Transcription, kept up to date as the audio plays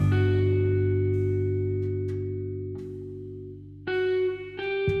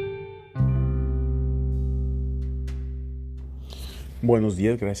Buenos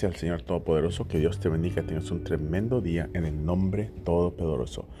días, gracias al Señor Todopoderoso. Que Dios te bendiga, tengas un tremendo día en el nombre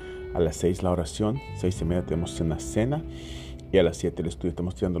Todopoderoso. A las 6 la oración, 6:30 tenemos una cena y a las 7 el estudio.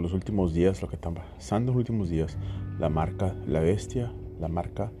 Estamos estudiando los últimos días, lo que está pasando en los últimos días, la marca, la bestia, la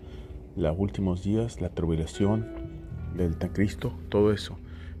marca, los últimos días, la tribulación del Anticristo, todo eso.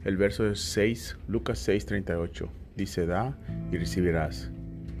 El verso es 6, Lucas 6:38, dice: da y recibirás.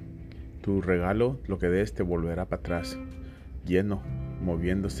 Tu regalo, lo que des, te volverá para atrás, lleno,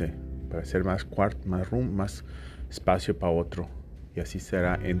 moviéndose, para hacer más cuarto, más room, más espacio para otro. Y así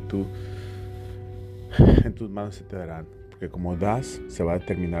será en tus manos se te darán. Porque como das, se va a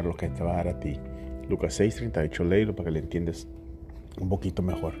determinar lo que te va a dar a ti. Lucas 6:38, léelo para que le entiendas un poquito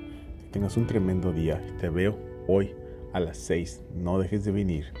mejor. Que tengas un tremendo día. Te veo hoy a las 6. No dejes de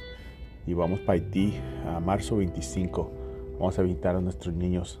venir. Y vamos para Haití a marzo 25. Vamos a invitar a nuestros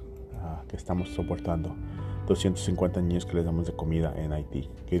niños que estamos soportando. 250 niños que les damos de comida en Haití.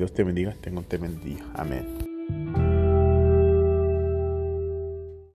 Que Dios te bendiga. Tenga un tremendo día. Amén.